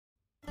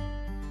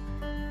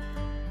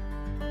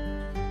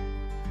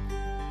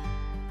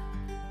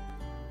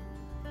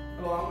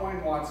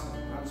morning, Watson.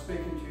 I'm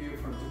speaking to you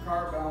from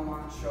Takara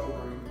Belmont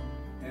showroom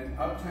in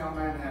Uptown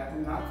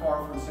Manhattan, not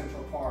far from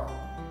Central Park.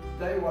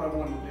 Today what I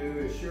want to do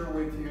is share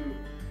with you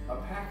a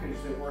package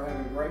that we're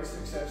having great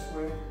success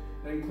with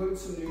that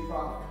includes some new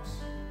products.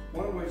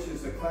 One of which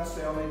is the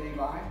Clesta LED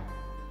light.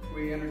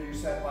 We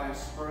introduced that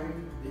last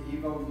spring, the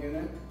Evogue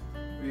unit.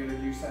 We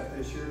introduced that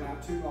this year,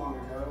 not too long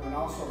ago, and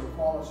also the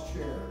Quolis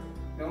chair,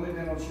 the only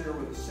dental chair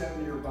with a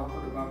 7-year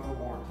bumper-to-bumper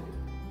warranty.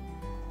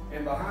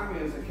 And behind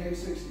me is a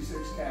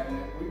K66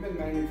 cabinet. We've been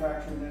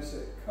manufacturing this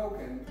at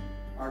Koken,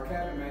 our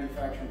cabinet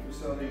manufacturing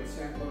facility in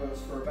St. Louis,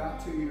 for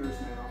about 2 years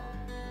now.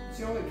 It's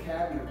the only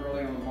cabinet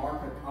really on the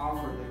market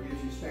offered that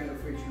gives you standard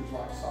features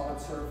like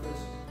solid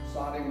surface,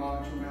 sliding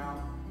monitor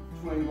mount,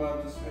 twin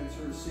glove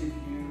dispenser,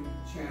 CPU,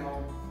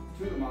 channel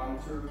to the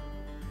monitor,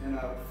 and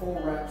a full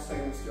wrap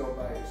stainless steel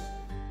base.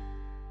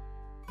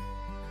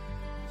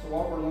 So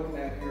what we're looking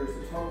at here is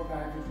the total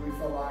package. We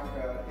feel like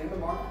in the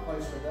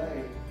marketplace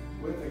today,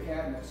 with the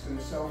cabinet, it's going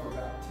to sell for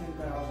about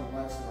 $10,000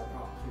 less than our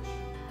competition.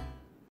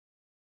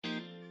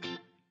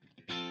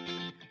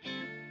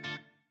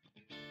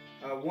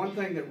 One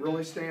thing that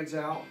really stands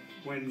out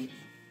when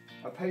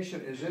a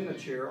patient is in the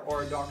chair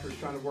or a doctor is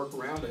trying to work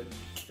around it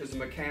is the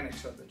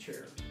mechanics of the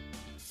chair.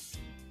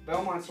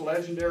 Belmont's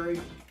legendary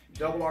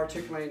double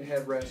articulating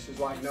headrest is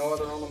like no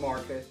other on the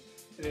market,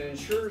 and it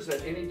ensures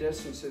that any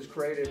distance is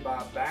created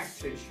by back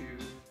tissue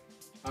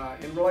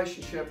in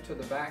relationship to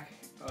the back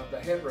of the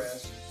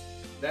headrest.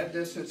 That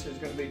distance is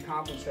going to be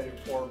compensated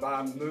for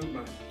by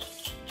movement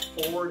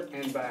forward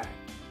and back.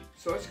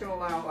 So it's going to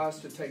allow us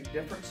to take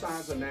different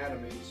size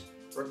anatomies,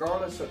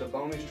 regardless of the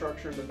bony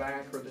structure in the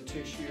back or the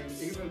tissue,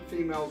 even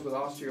females with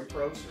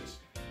osteoporosis,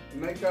 and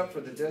make up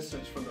for the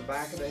distance from the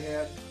back of the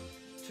head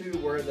to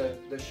where the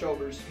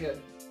shoulders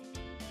hit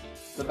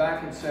the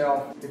back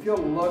itself. If you'll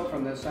look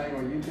from this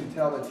angle, you can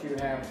tell that you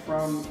have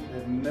from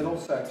the middle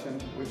section,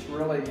 which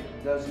really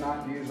does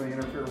not usually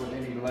interfere with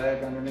any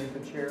leg underneath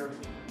the chair.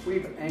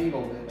 We've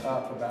angled it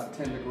up about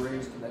 10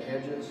 degrees to the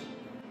edges,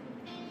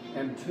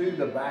 and to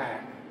the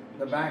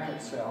back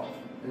itself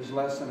is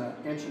less than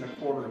 1.25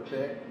 inches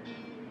thick,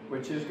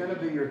 which is going to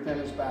be your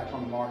thinnest back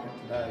on the market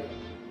today.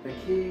 The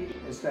key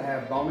is to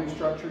have bony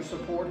structure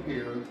support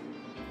here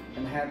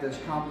and have this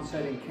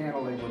compensating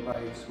cantilever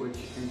base, which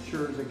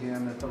ensures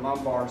again that the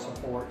lumbar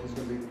support is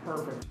going to be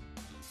perfect.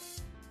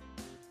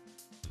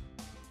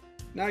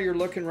 Now you're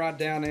looking right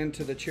down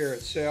into the chair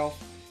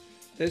itself.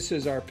 This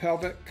is our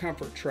pelvic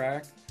comfort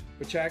track,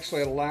 which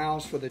actually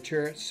allows for the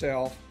chair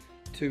itself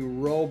to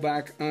roll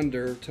back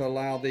under to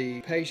allow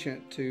the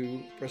patient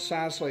to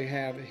precisely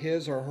have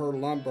his or her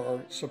lumbar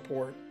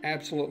support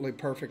absolutely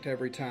perfect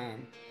every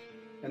time.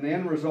 And the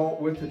end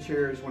result with the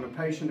chair is when a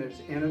patient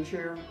is in a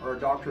chair or a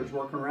doctor is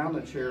working around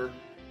the chair,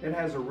 it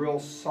has a real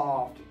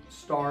soft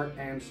start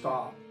and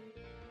stop.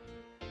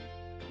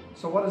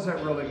 So what does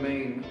that really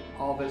mean,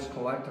 all this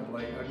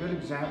collectively? A good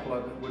example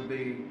of it would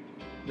be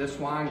this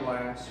wine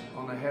glass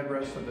on the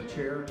headrest of the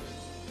chair.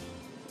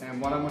 And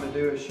what I'm going to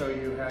do is show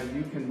you how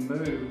you can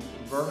move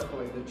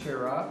vertically the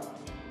chair up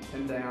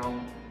and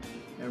down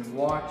and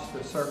watch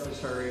the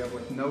surface area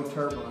with no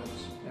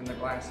turbulence in the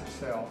glass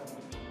itself.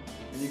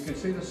 And you can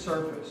see the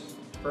surface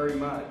very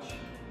much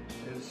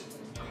is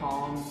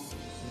calm,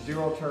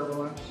 zero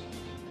turbulence,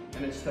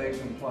 and it stays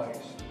in place.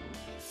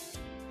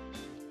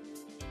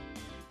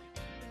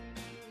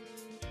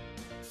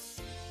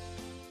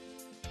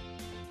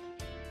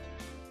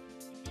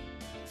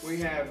 We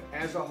have,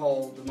 as a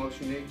whole, the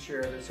most unique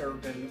chair that's ever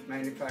been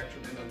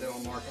manufactured in the dental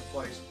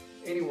marketplace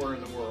anywhere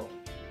in the world.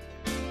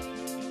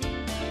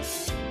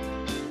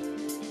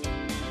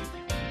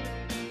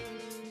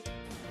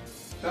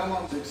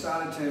 Belmont's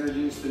excited to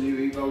introduce the new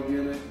Evogue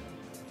unit.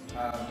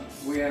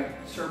 We have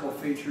several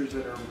features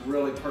that are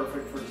really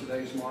perfect for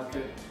today's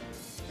market.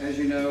 As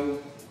you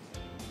know,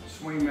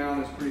 swing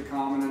mount is pretty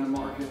common in the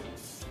market.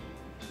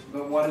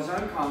 But what is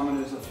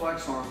uncommon is a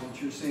flex arm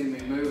that you're seeing me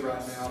move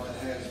right now that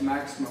has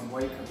maximum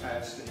weight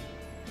capacity.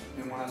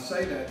 And when I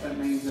say that, that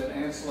means that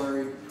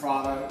ancillary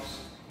products,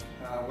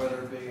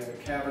 whether it be a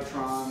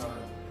Cavitron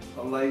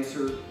or a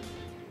laser,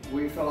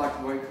 we feel like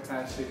the weight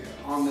capacity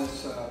on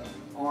this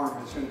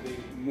arm is going to be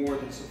more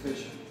than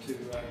sufficient to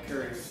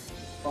carry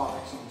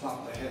products on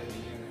top of the head of the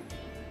unit.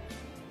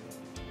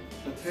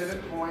 The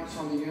pivot points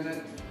on the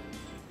unit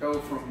go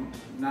from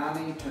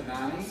 90 to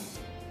 90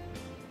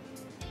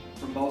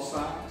 from both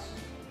sides.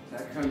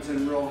 That comes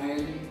in real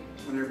handy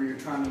whenever you're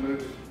trying to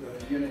move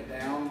the unit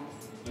down.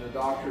 And the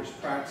doctor's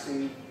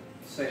practicing,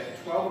 say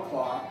at 12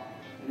 o'clock,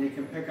 and he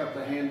can pick up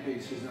the hand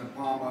pieces in a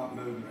palm up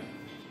movement.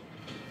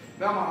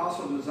 Belmont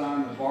also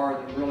designed a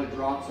bar that really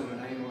drops at an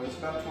angle. It's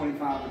about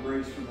 25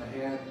 degrees from the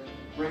head,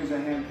 brings the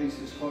hand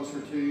pieces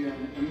closer to you,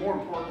 and more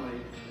importantly,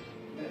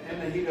 in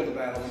the heat of the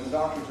battle, when the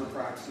doctors are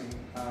practicing,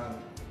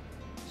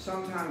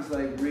 sometimes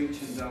they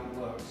reach and don't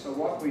look. So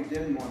what we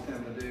didn't want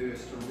them to do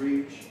is to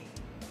reach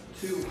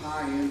too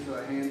high into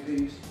a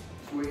handpiece.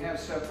 So we have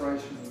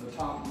separation from the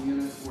top of the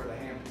unit where the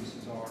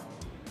handpieces are.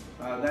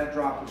 That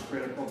drop is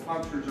critical.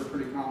 Punctures are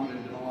pretty common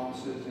in dental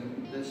offices,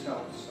 and this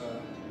helps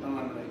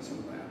eliminate some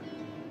of that.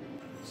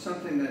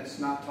 something that's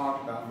not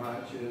talked about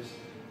much is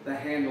the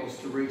handles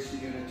to reach the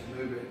unit to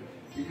move it.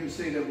 You can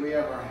see that we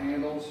have our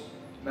handles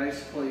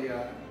basically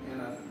in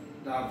a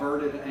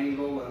diverted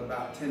angle at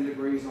about 10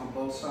 degrees on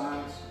both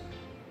sides.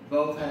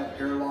 Both have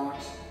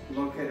airlocks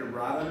located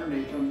right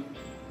underneath them,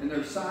 and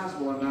they're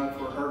sizable enough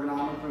for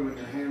ergonomically when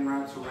your hand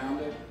wraps around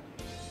it,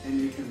 and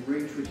you can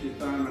reach with your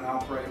thumb and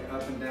operate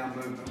up and down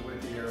movement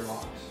with the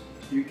airlocks.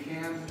 You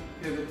can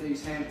pivot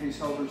these handpiece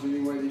holders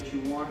any way that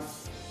you want.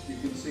 You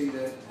can see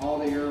that all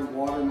the air and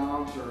water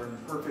knobs are in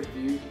perfect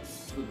view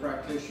for the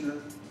practitioner.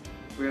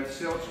 We have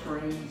silk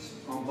screens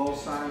on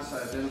both sides to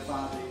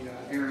identify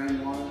the air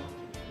and water.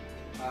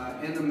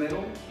 In the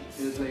middle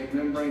is a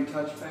membrane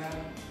touchpad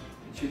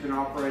that you can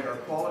operate our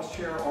Quolis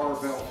chair or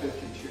our Bell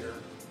 50 chair.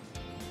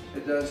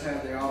 It does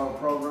have the auto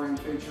program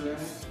feature in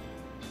it.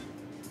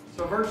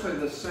 So virtually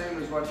the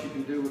same as what you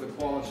can do with a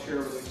Quolis chair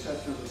with the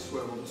exception of the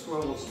swivel. The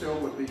swivel still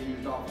would be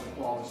used off of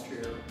the Quolis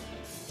chair.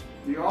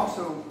 You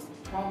also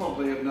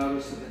probably have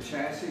noticed that the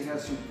chassis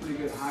has some pretty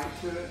good height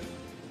to it.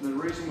 And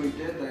the reason we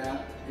did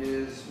that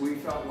is we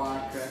felt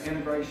like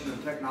integration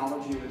of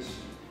technology is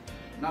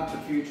not the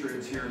future,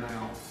 it's here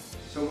now.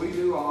 So we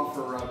do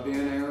offer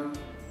Ben Air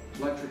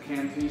electric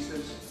hand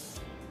pieces.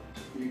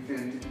 You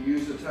can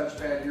use the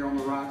touchpad here on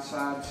the right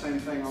side. Same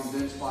thing on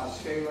Dentsply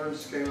scalers,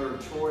 scaler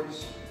of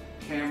choice,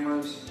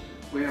 cameras.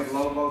 We have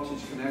low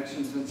voltage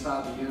connections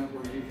inside the unit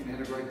where you can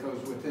integrate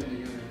those within the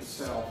unit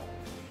itself.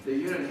 The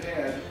unit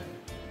head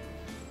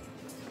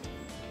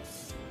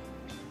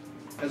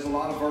has a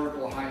lot of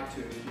vertical height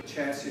to it. The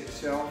chassis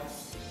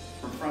itself,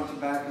 from front to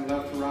back and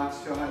left to right,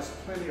 still has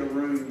plenty of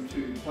room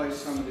to place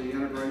some of the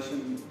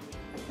integration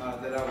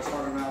that I was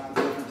talking about,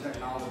 the different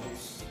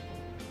technologies.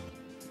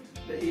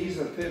 The ease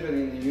of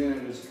pivoting the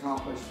unit is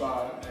accomplished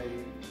by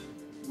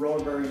a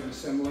roller bearing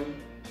assembly.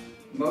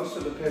 Most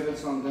of the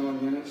pivots on dental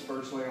units,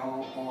 virtually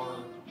all,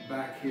 are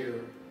back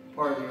here,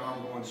 part of the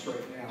arm going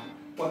straight down.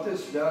 What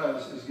this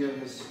does is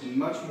give us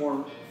much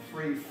more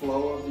free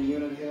flow of the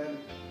unit head.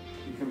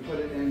 You can put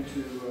it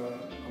into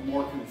a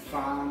more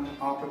confined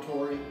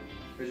operatory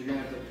because you're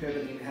going to have the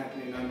pivoting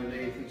happening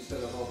underneath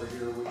instead of over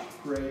here, which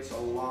creates a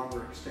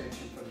longer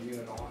extension for the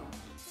unit arm.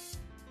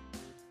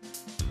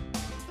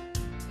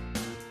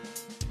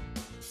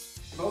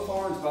 Both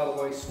arms, by the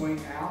way,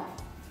 swing out,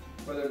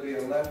 whether it be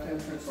a left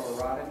entrance or a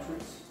right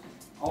entrance.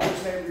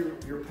 Always have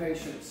your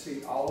patient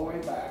seat all the way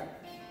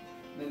back.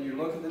 Then you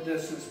look at the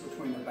distance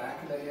between the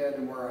back of the head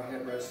and where our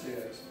headrest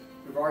is.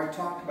 We've already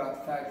talked about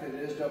the fact that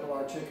it is double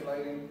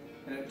articulating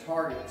and it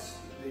targets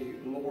the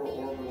lower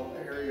orbital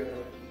area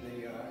of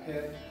the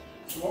head.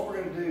 So what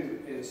we're going to do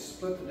is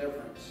split the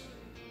difference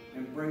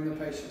and bring the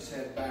patient's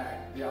head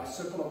back. The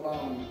occipital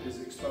bone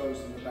is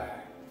exposed in the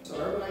back. So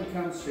everything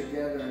comes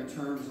together in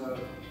terms of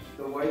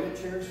the way the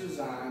chair is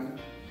designed,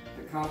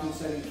 the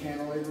compensating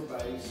cantilever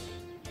base.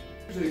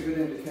 Usually a good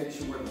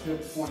indication where the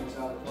pivot point is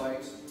out of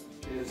place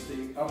is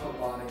the upper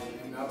body,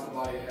 and the upper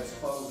body has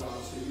clothes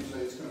on, so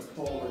usually it's going to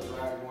pull or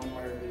drag one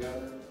way or the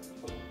other.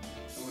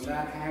 And when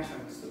that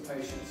happens, the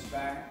patient's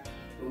back,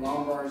 the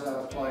lumbar is out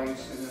of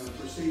place, and then a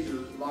procedure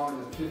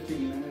longer than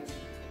 15 minutes,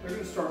 they're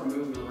going to start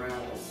moving around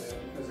a little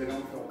bit because they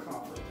don't feel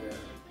comfort there.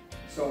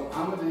 So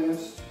I'm a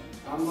dentist,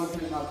 I'm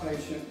looking at my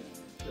patient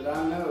that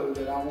I know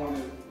that I want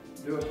to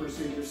do a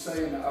procedure,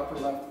 say in the upper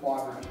left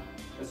quadrant.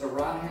 As a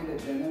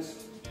right-handed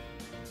dentist,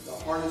 the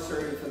hardest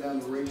area for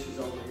them to reach is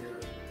over here.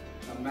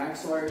 A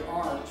maxillary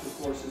arch, of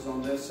course, is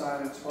on this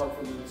side, and it's hard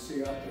for them to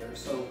see up there.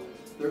 So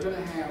they're going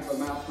to have a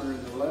mouth mirror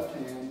in their left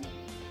hand,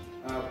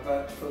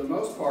 but for the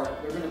most part,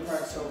 they're going to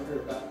practice over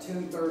here about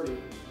 10:30,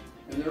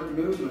 and their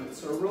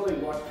movements are really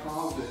what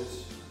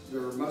causes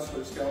their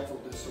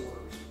musculoskeletal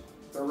disorders.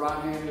 If they're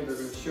right-handed, they're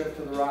going to shift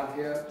to the right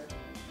hip.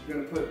 You're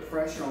going to put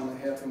pressure on the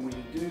hip, and when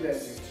you do that,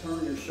 you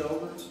turn your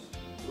shoulders,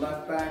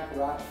 left back,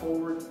 right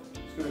forward.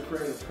 It's going to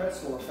create a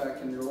pretzel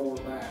effect in your lower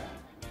back.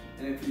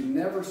 And if you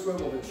never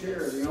swivel the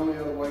chair, the only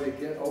other way to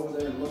get over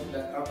there and look at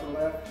that upper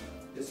left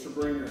is to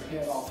bring your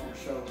head off your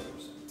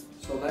shoulders.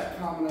 So that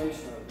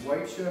combination of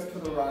weight shift to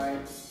the right,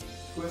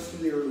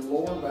 twisting your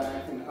lower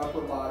back and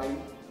upper body,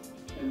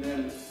 and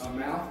then a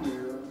mouth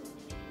mirror,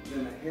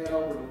 then a head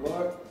over to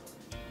look,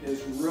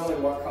 is really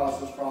what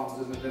causes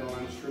problems in the dental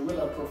industry with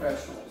our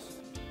professionals.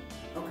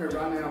 Okay,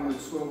 right now I'm going to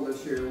swivel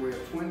this chair. We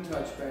have twin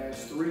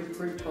touchpads, 3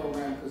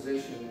 pre-programmed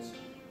positions.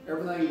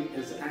 Everything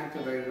is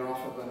activated off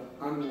of an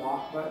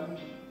unlock button.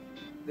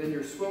 Then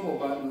your swivel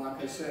button,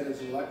 like I said,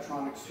 is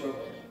electronic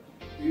swivel.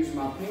 Using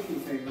my pinky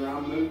finger,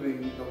 I'm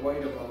moving the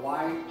weight of a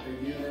light,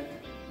 a unit,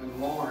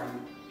 and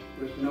Lauren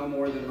with no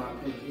more than my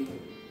pinky.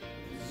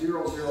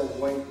 0-0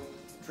 weight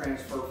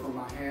transfer from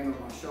my hand or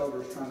my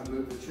shoulders trying to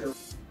move the chair.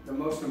 The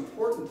most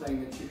important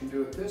thing that you can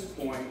do at this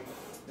point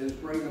is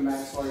bring the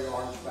maxillary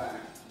arch back.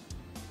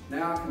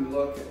 Now I can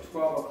look at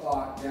 12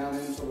 o'clock down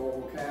into the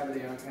oral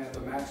cavity, and I can have the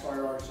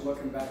maxillary arch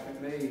looking back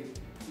at me.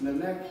 And the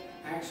neck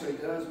actually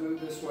does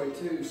move this way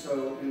too,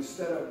 so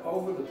instead of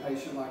over the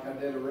patient like I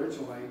did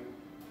originally,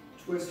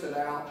 twist it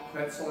out,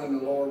 pretzel in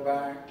the lower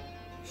back,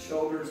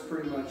 Shoulders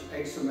pretty much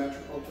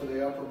asymmetrical to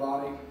the upper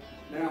body.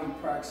 Now I'm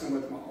practicing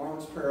with my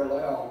arms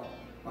parallel.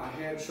 My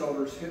head,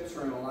 shoulders, hips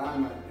are in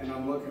alignment, and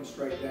I'm looking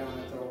straight down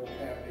at the oral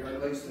cavity, or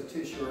at least the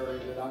tissue area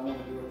that I want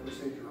to do a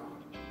procedure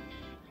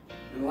on.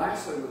 And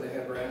lastly, with the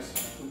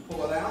headrest, we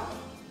pull it out,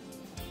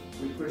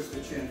 we push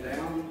the chin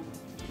down,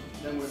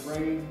 then we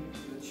bring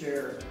the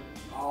chair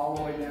all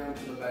the way down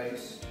to the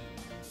base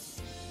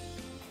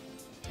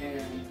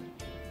and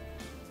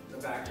the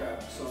back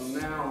up. So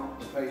now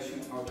the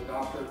patient, or the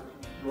doctor,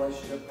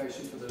 relationship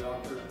patient to the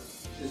doctor,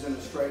 is in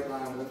a straight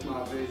line with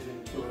my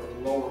vision to a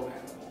lower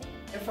mandible.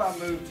 If I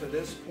move to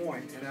this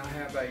point and I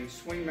have a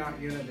swing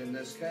mount unit in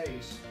this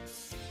case,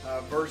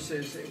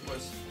 versus it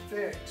was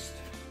fixed,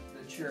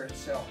 the chair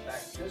itself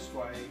back this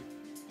way,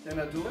 then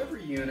a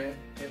delivery unit,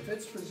 if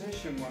it's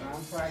positioned when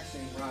I'm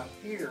practicing right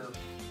here,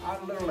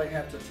 I literally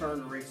have to turn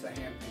to reach the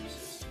hand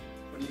pieces.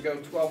 When you go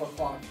 12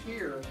 o'clock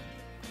here,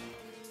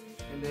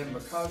 and then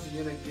because the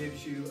unit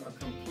gives you a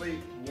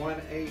complete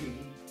 180,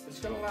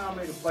 it's going to allow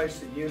me to place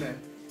the unit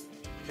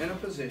in a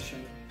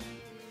position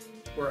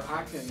where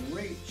I can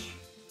reach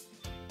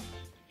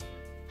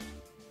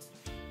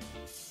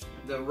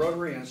the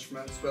rotary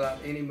instruments without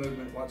any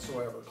movement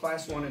whatsoever,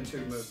 class 1 and 2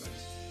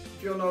 movements.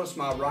 If you'll notice,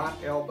 my right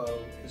elbow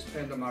is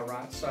pinned to my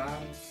right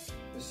side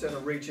instead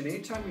of reaching.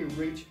 Anytime you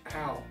reach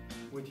out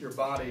with your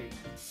body,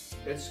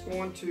 it's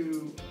going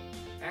to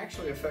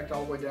actually affect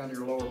all the way down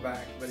your lower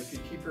back. But if you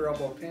keep your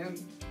elbow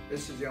pinned,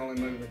 this is the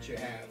only movement you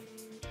have.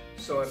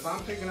 So if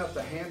I'm picking up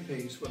the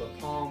handpiece with a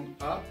palm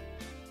up,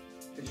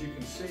 as you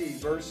can see,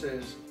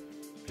 versus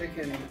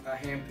picking a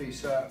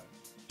handpiece up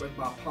with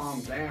my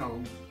palm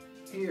down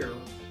here,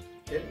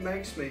 it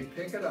makes me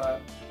pick it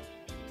up,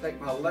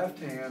 take my left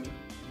hand,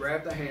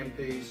 grab the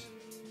handpiece,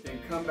 and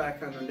come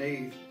back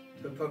underneath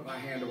to put my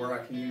hand to where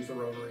I can use the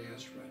rotary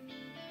instrument.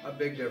 A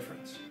big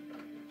difference.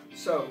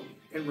 So,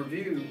 in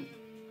review,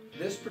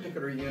 this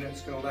particular unit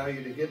is going to allow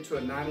you to get to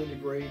a 90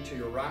 degree to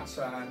your right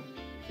side,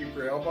 keep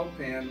your elbow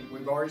pinned.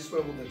 We've already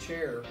swiveled the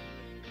chair.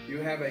 You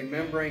have a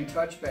membrane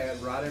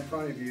touchpad right in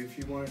front of you if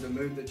you wanted to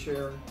move the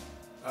chair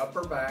up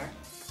or back.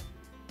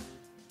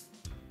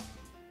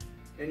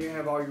 And you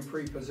have all your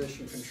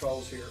pre-positioned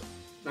controls here.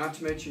 Not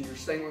to mention your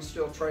stainless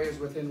steel tray is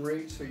within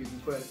reach, so you can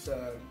put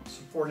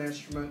support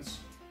instruments,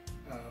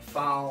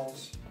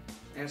 files,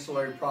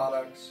 ancillary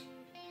products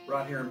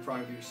right here in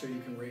front of you so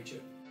you can reach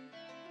it.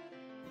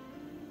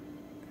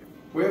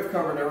 We have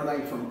covered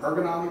everything from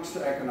ergonomics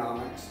to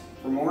economics.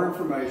 For more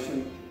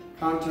information,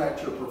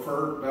 contact your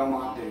preferred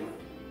Belmont dealer.